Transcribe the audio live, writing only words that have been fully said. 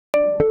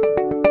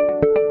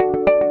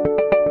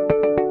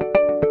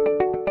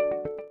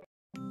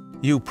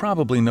You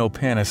probably know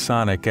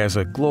Panasonic as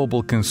a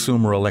global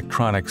consumer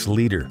electronics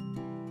leader.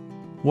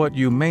 What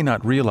you may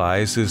not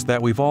realize is that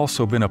we've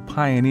also been a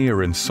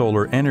pioneer in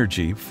solar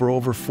energy for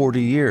over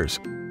 40 years,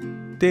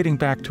 dating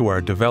back to our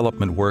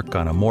development work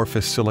on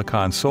amorphous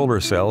silicon solar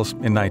cells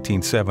in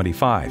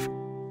 1975.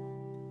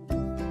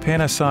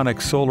 Panasonic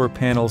solar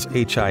panels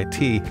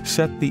HIT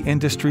set the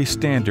industry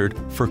standard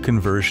for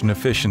conversion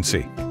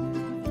efficiency.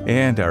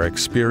 And our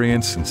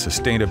experience in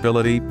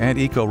sustainability and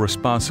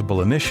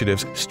eco-responsible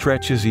initiatives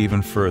stretches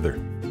even further.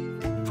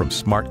 From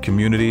smart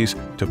communities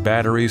to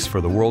batteries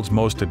for the world's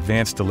most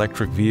advanced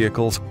electric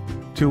vehicles,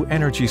 to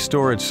energy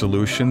storage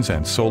solutions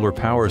and solar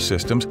power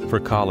systems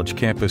for college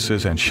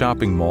campuses and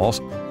shopping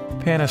malls,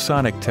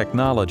 Panasonic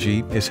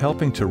technology is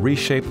helping to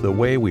reshape the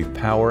way we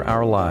power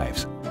our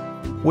lives.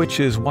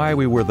 Which is why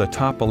we were the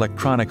top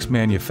electronics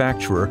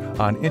manufacturer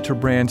on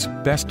Interbrand's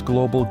Best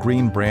Global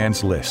Green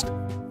Brands list.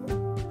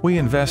 We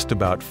invest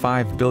about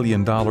 $5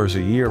 billion a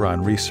year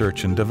on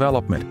research and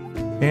development,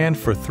 and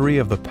for 3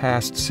 of the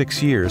past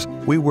 6 years,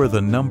 we were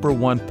the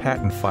 #1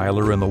 patent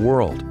filer in the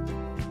world,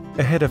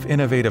 ahead of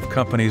innovative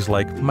companies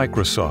like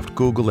Microsoft,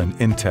 Google, and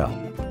Intel.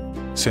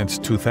 Since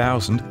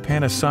 2000,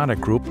 Panasonic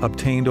Group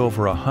obtained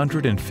over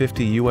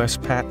 150 U.S.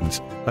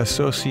 patents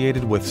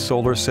associated with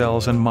solar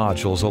cells and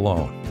modules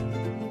alone.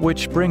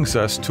 Which brings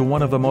us to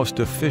one of the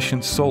most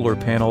efficient solar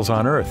panels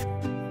on Earth,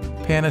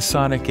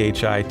 Panasonic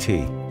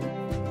HIT.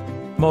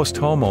 Most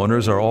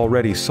homeowners are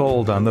already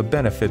sold on the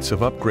benefits of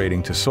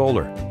upgrading to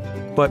solar.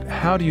 But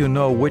how do you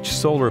know which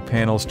solar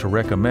panels to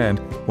recommend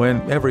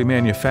when every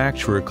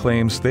manufacturer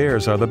claims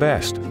theirs are the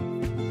best?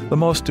 The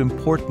most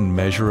important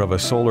measure of a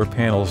solar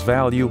panel's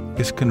value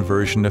is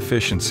conversion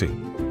efficiency,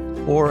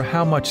 or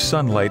how much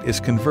sunlight is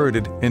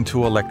converted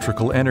into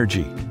electrical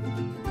energy.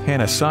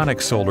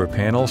 Panasonic solar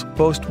panels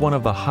boast one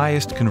of the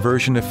highest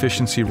conversion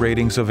efficiency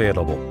ratings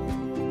available.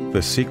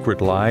 The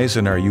secret lies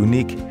in our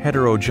unique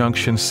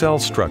heterojunction cell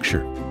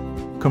structure,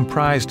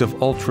 comprised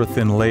of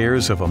ultra-thin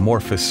layers of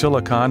amorphous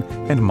silicon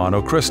and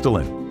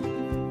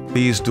monocrystalline.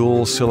 These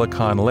dual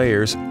silicon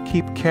layers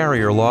keep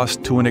carrier loss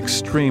to an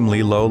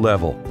extremely low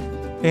level.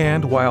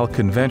 And while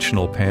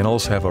conventional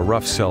panels have a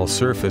rough cell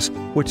surface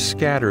which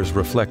scatters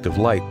reflective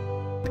light,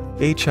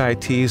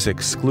 HIT's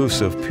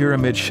exclusive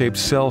pyramid-shaped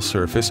cell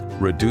surface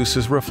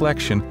reduces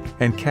reflection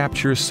and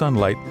captures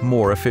sunlight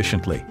more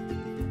efficiently.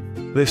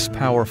 This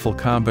powerful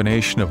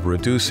combination of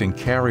reducing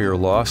carrier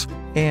loss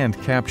and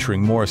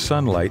capturing more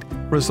sunlight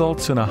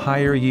results in a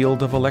higher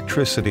yield of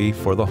electricity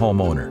for the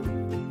homeowner.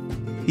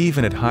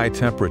 Even at high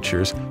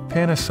temperatures,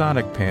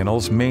 Panasonic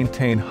panels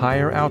maintain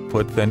higher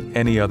output than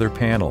any other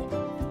panel.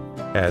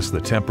 As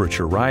the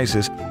temperature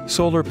rises,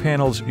 solar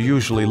panels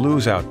usually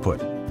lose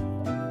output.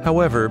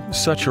 However,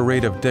 such a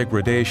rate of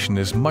degradation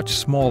is much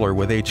smaller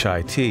with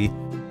HIT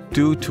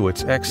due to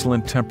its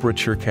excellent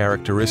temperature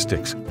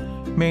characteristics,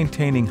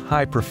 maintaining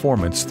high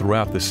performance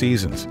throughout the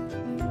seasons.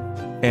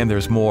 And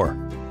there's more.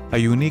 A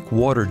unique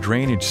water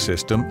drainage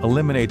system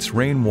eliminates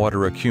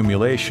rainwater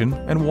accumulation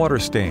and water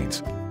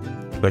stains.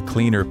 The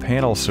cleaner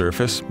panel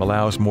surface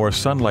allows more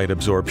sunlight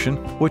absorption,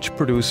 which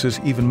produces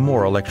even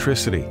more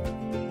electricity.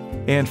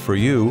 And for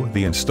you,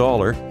 the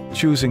installer,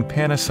 choosing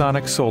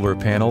Panasonic solar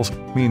panels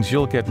means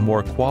you'll get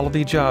more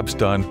quality jobs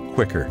done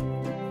quicker.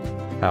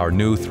 Our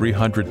new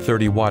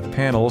 330-watt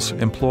panels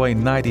employ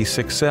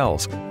 96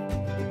 cells,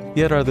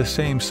 yet are the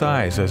same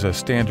size as a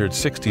standard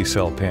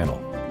 60-cell panel.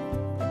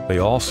 They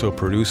also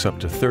produce up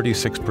to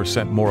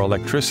 36% more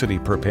electricity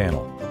per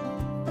panel.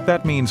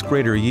 That means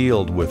greater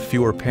yield with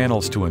fewer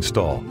panels to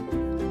install,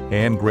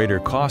 and greater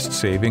cost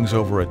savings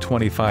over a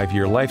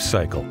 25-year life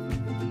cycle.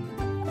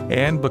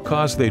 And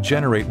because they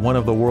generate one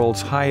of the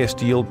world's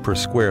highest yield per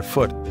square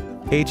foot,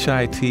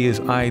 HIT is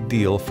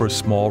ideal for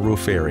small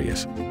roof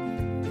areas.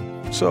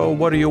 So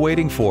what are you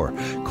waiting for?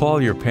 Call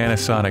your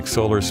Panasonic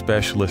solar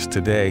specialist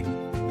today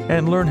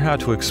and learn how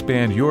to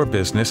expand your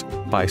business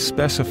by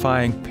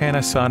specifying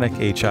Panasonic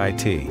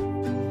HIT.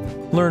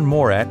 Learn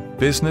more at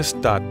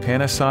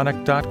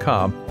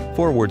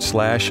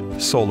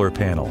business.panasonic.com/solar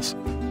panels.